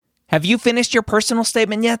Have you finished your personal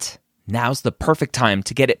statement yet? Now's the perfect time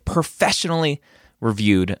to get it professionally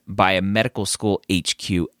reviewed by a medical school HQ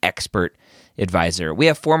expert advisor. We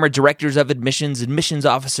have former directors of admissions, admissions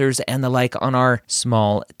officers, and the like on our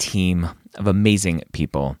small team of amazing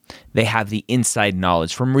people. They have the inside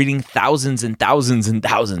knowledge from reading thousands and thousands and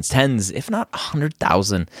thousands, tens, if not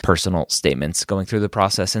 100,000 personal statements, going through the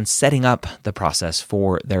process and setting up the process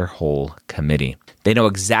for their whole committee. They know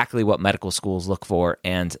exactly what medical schools look for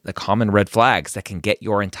and the common red flags that can get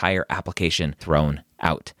your entire application thrown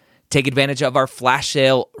out. Take advantage of our flash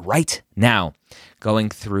sale right now, going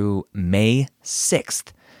through May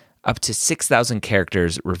 6th, up to 6,000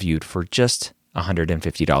 characters reviewed for just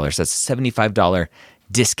 $150. That's a $75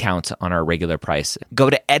 discount on our regular price. Go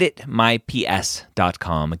to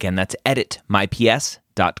editmyps.com. Again, that's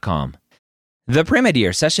editmyps.com. The Pre-Med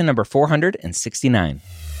Year, session number 469.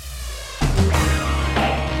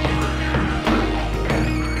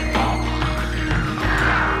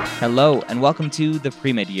 Hello, and welcome to the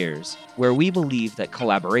Pre-Med Years, where we believe that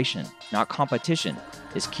collaboration, not competition,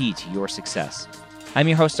 is key to your success. I'm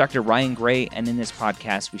your host, Dr. Ryan Gray, and in this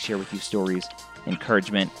podcast, we share with you stories,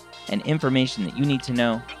 encouragement, and information that you need to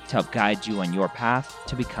know to help guide you on your path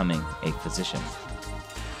to becoming a physician.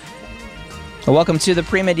 Well, welcome to the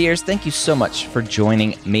Pre-Med Years. Thank you so much for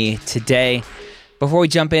joining me today. Before we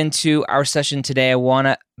jump into our session today, I want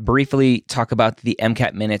to briefly talk about the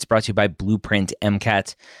MCAT Minutes brought to you by Blueprint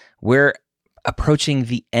MCAT. We're approaching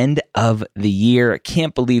the end of the year. I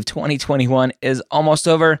can't believe 2021 is almost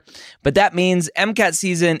over, but that means MCAT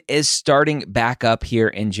season is starting back up here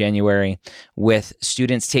in January with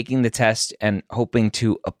students taking the test and hoping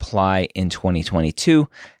to apply in 2022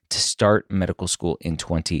 to start medical school in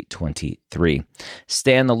 2023.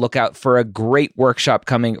 Stay on the lookout for a great workshop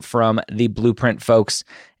coming from the Blueprint folks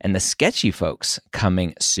and the Sketchy folks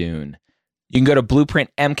coming soon. You can go to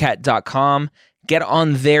blueprintmcat.com, get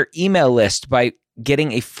on their email list by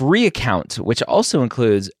getting a free account, which also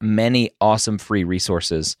includes many awesome free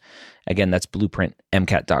resources. Again, that's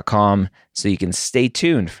blueprintmcat.com, so you can stay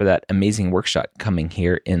tuned for that amazing workshop coming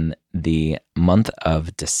here in the month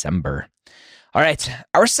of December. All right,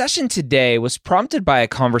 our session today was prompted by a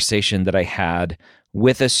conversation that I had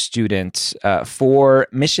with a student for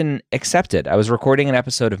Mission Accepted. I was recording an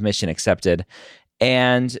episode of Mission Accepted,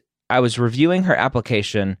 and I was reviewing her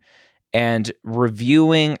application and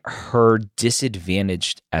reviewing her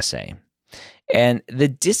disadvantaged essay. And the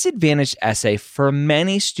disadvantaged essay for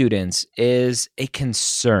many students is a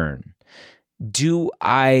concern. Do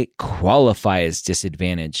I qualify as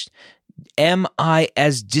disadvantaged? Am I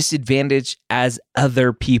as disadvantaged as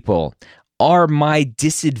other people? Are my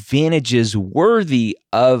disadvantages worthy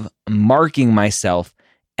of marking myself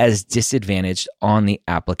as disadvantaged on the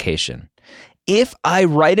application? If I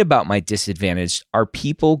write about my disadvantage, are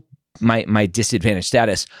people, my disadvantaged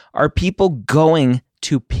status, are people going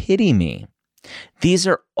to pity me? These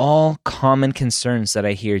are all common concerns that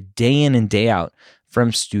I hear day in and day out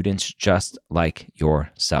from students just like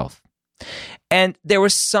yourself. And there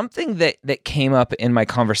was something that came up in my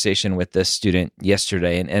conversation with this student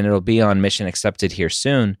yesterday, and it'll be on Mission Accepted here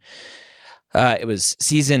soon. It was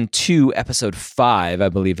season 2, episode 5, I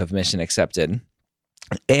believe, of Mission Accepted.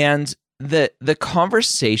 And the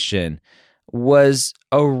conversation was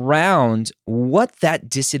around what that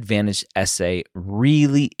disadvantaged essay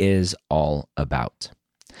really is all about.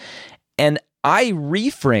 And I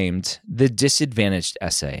reframed the disadvantaged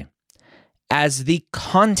essay as the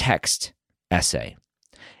context essay.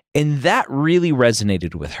 And that really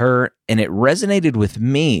resonated with her, and it resonated with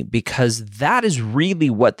me because that is really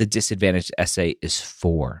what the disadvantaged essay is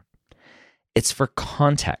for. It's for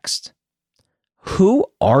context. Who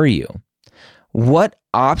are you? What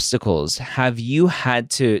obstacles have you had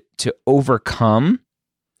to overcome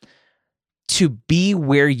to be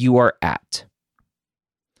where you are at?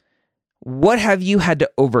 What have you had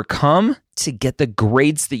to overcome to get the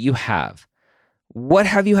grades that you have? What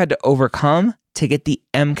have you had to overcome to get the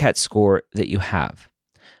MCAT score that you have?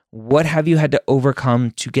 What have you had to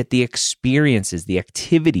overcome to get the experiences, the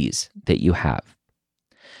activities that you have?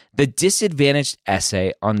 The disadvantaged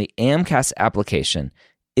essay on the AMCAS application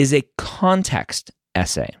is a context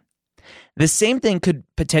essay. The same thing could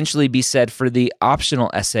potentially be said for the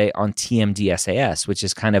optional essay on TMD SAS, which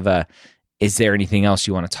is kind of a, is there anything else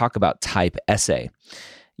you want to talk about type essay.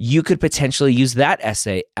 You could potentially use that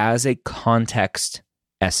essay as a context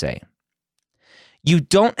essay. You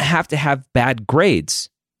don't have to have bad grades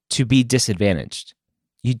to be disadvantaged.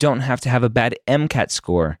 You don't have to have a bad MCAT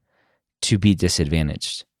score to be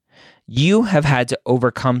disadvantaged. You have had to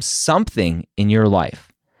overcome something in your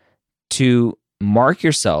life to mark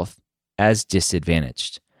yourself as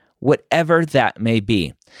disadvantaged. whatever that may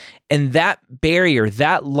be. And that barrier,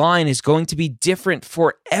 that line is going to be different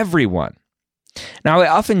for everyone. Now, I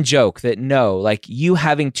often joke that no, like you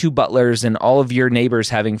having 2 butlers and all of your neighbors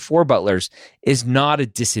having 4 butlers is not a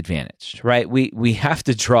disadvantage, right? We have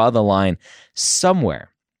to draw the line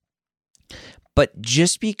somewhere. But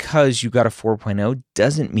just because you got a 4.0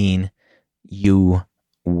 doesn't mean you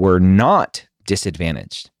were not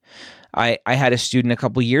disadvantaged. I had a student a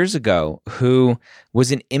couple years ago who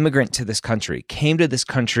was an immigrant to this country, came to this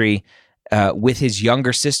country with his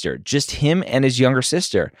younger sister, just him and his younger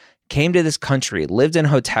sister, came to this country, lived in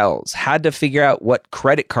hotels, had to figure out what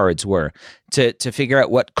credit cards were, to figure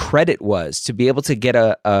out what credit was, to be able to get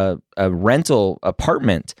a rental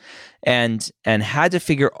apartment, and had to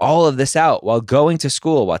figure all of this out while going to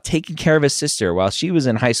school, while taking care of his sister, while she was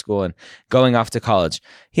in high school and going off to college.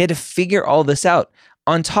 He had to figure all this out.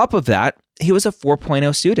 On top of that, he was a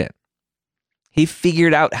 4.0 student. He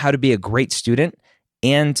figured out how to be a great student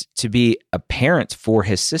and to be a parent for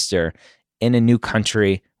his sister in a new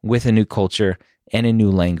country with a new culture and a new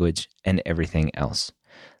language and everything else.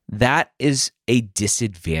 That is a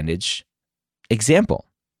disadvantage example.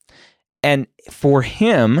 And for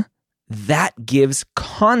him, that gives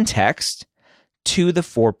context to the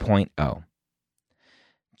 4.0.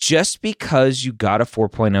 Just because you got a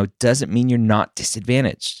 4.0 doesn't mean you're not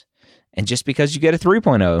disadvantaged. And just because you get a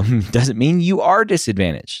 3.0 doesn't mean you are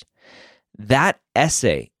disadvantaged. That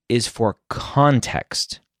essay is for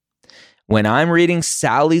context. When I'm reading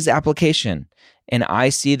Sally's application and I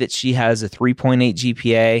see that she has a 3.8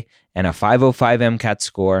 GPA and a 505 MCAT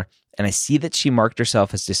score, and I see that she marked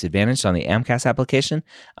herself as disadvantaged on the AMCAS application,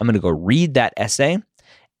 I'm going to go read that essay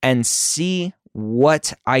and see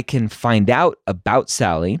what I can find out about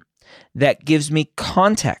Sally that gives me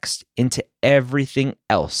context into everything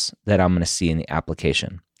else that I'm going to see in the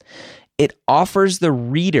application. It offers the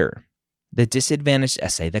reader, the disadvantaged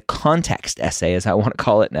essay, the context essay, as I want to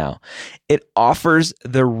call it now, it offers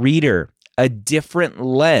the reader a different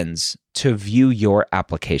lens to view your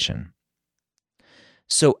application.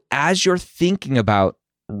 So as you're thinking about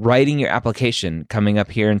writing your application coming up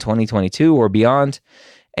here in 2022 or beyond,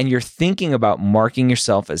 and you're thinking about marking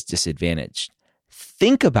yourself as disadvantaged,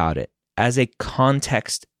 think about it as a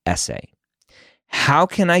context essay. How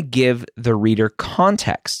can I give the reader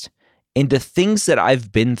context into things that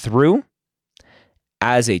I've been through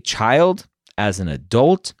as a child, as an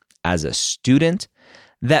adult, as a student,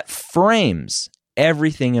 that frames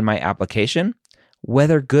everything in my application,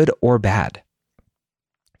 whether good or bad?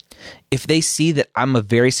 If they see that I'm a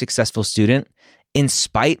very successful student in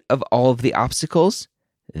spite of all of the obstacles,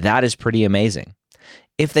 that is pretty amazing.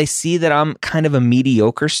 If they see that I'm kind of a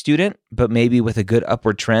mediocre student, but maybe with a good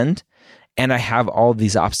upward trend, and I have all of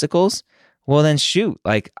these obstacles, well then shoot,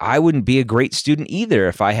 like I wouldn't be a great student either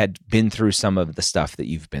if I had been through some of the stuff that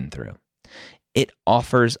you've been through. It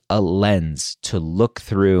offers a lens to look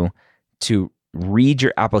through, to read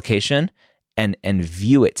your application and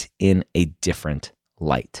view it in a different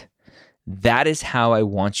light. That is how I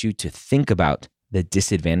want you to think about the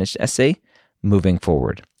disadvantaged essay moving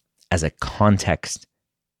forward, as a context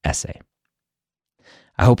essay.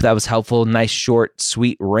 I hope that was helpful. Nice, short,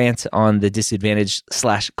 sweet rant on the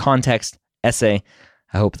disadvantage/context essay.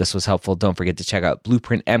 I hope this was helpful. Don't forget to check out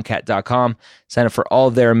blueprintmcat.com. Sign up for all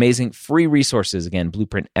of their amazing free resources. Again,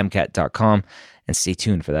 blueprintmcat.com. And stay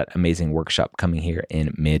tuned for that amazing workshop coming here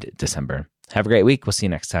in mid-December. Have a great week. We'll see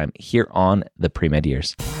you next time here on the Pre-Med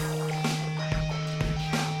Years.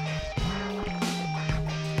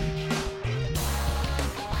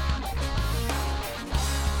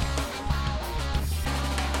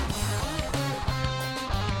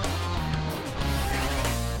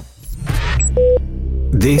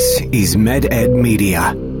 This is MedEd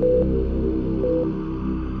Media.